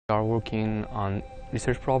We are working on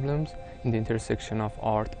research problems in the intersection of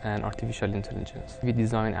art and artificial intelligence. We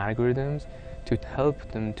design algorithms to help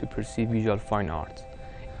them to perceive visual fine art.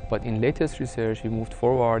 But in latest research, we moved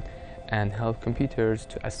forward and helped computers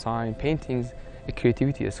to assign paintings a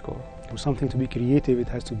creativity score. For something to be creative, it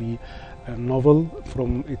has to be novel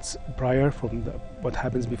from its prior, from what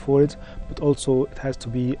happens before it, but also it has to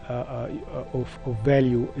be of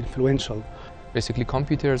value, influential. Basically,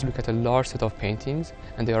 computers look at a large set of paintings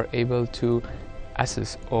and they are able to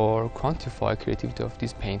assess or quantify creativity of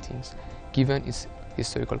these paintings, given its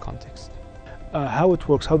historical context. How it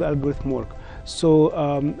works, how the algorithm works. So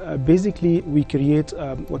basically we create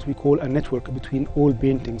what we call a network between all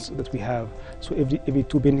paintings that we have. So every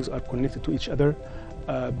two paintings are connected to each other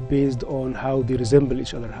based on how they resemble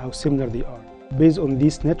each other, how similar they are. Based on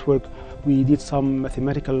this network, we did some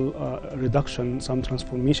mathematical reduction, some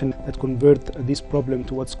transformation that convert this problem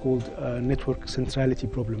to what's called a network centrality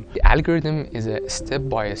problem. The algorithm is a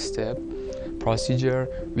step-by-step procedure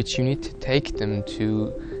which you need to take them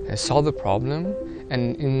to solve a problem.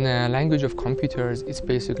 And in the language of computers, it's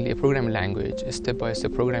basically a programming language, a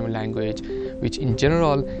step-by-step programming language, which in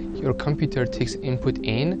general, your computer takes input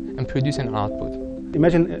in and produces an output.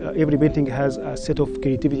 Imagine every painting has a set of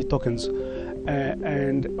creativity tokens,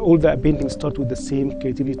 and all the paintings start with the same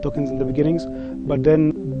creativity tokens in the beginnings, but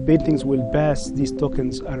then paintings will pass these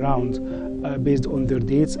tokens around based on their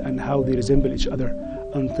dates and how they resemble each other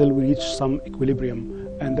until we reach some equilibrium,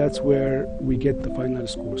 and that's where we get the final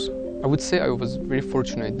scores. I would say I was very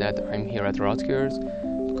fortunate that I'm here at Rutgers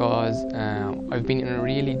because I've been in a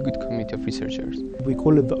really good community of researchers. We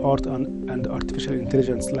call it the Art and Artificial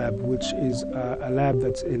Intelligence Lab, which is a lab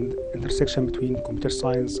that's in the intersection between computer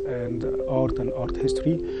science and art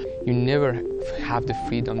history. You never have the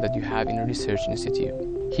freedom that you have in a research institute.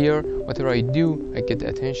 Here, whatever I do, I get the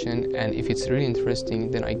attention, and if it's really interesting,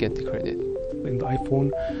 then I get the credit. In the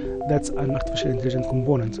iPhone, that's an artificial intelligence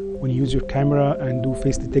component. When you use your camera and do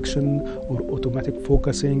face detection or automatic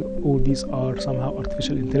focusing, all these are somehow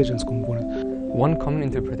artificial intelligence components. One common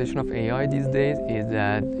interpretation of AI these days is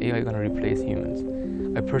that AI is going to replace humans.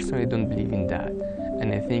 I personally don't believe in that.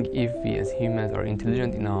 And I think if we as humans are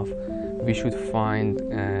intelligent enough, we should find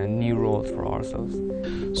new roles for ourselves.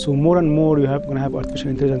 So more and more you're going to have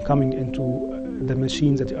artificial intelligence coming into the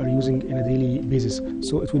machines that you are using on a daily basis.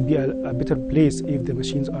 So it would be a better place if the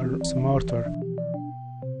machines are smarter.